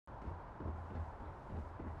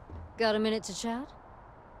Got a minute to chat?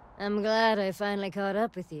 I'm glad I finally caught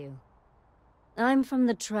up with you. I'm from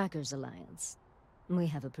the Trackers Alliance. We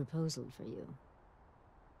have a proposal for you.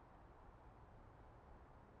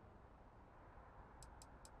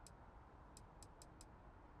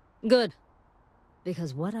 Good.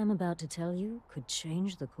 Because what I'm about to tell you could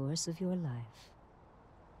change the course of your life.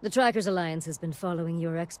 The Trackers Alliance has been following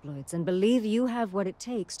your exploits and believe you have what it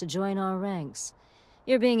takes to join our ranks.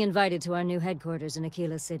 You're being invited to our new headquarters in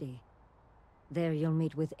Aquila City. There you'll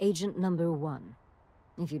meet with Agent Number 1.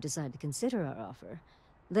 If you decide to consider our offer,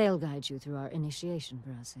 they'll guide you through our initiation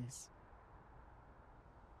process.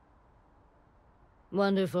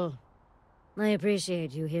 Wonderful. I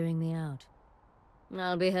appreciate you hearing me out.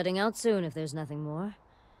 I'll be heading out soon if there's nothing more.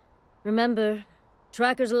 Remember,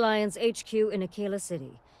 Trackers Alliance HQ in Aquila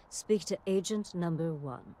City. Speak to Agent Number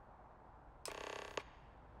 1.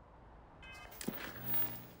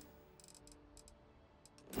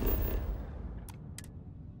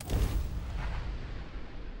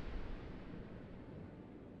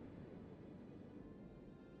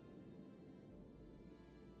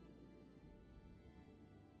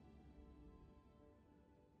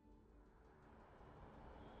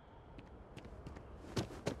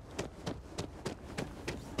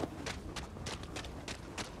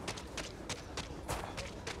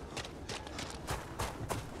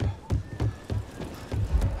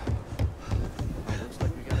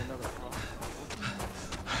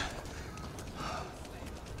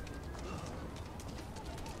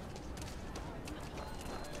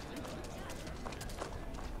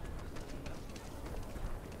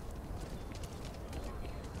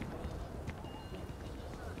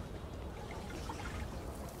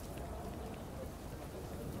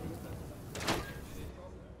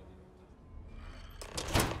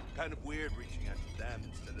 Kind of weird reaching out to them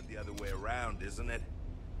instead of the other way around, isn't it?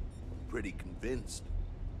 Pretty convinced.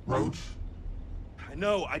 Roach? I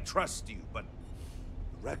know, I trust you, but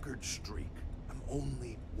the record streak. I'm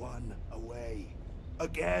only one away.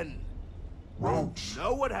 Again. Roach!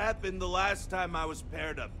 Know what happened the last time I was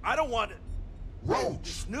paired up? I don't want it. Roach!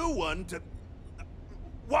 This new one to...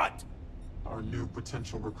 What? Our new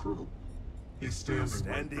potential recruit. He's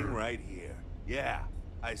standing Right here. Yeah.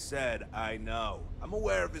 I said, I know. I'm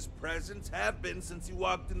aware of his presence, have been since he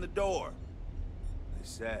walked in the door. I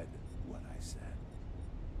said what I said.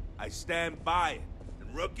 I stand by it.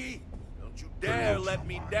 And rookie, don't you dare let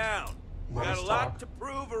me down. Let Got us a lot talk. to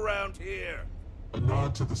prove around here. A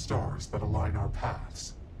nod to the stars that align our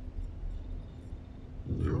paths.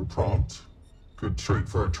 You're prompt. Good trait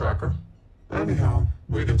for a tracker. Anyhow,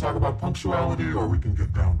 we can talk about punctuality or we can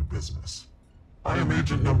get down to business. I am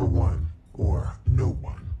Agent Number 1. Or no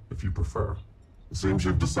one, if you prefer. It seems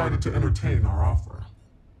you've decided to entertain our offer.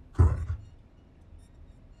 Good.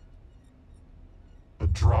 A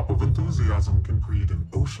drop of enthusiasm can create an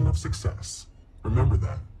ocean of success. Remember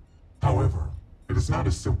that. However, it is not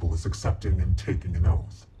as simple as accepting and taking an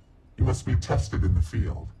oath. You must be tested in the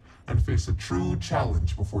field, and face a true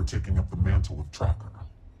challenge before taking up the mantle of tracker.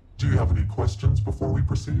 Do you have any questions before we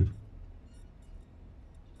proceed?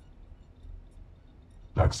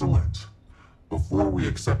 Excellent. Before we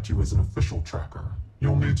accept you as an official tracker,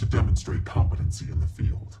 you'll need to demonstrate competency in the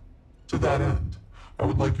field. To that end, I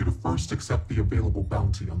would like you to first accept the available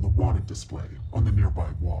bounty on the wanted display on the nearby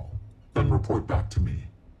wall, then report back to me.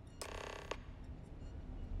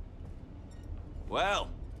 Well,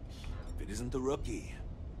 if it isn't the rookie.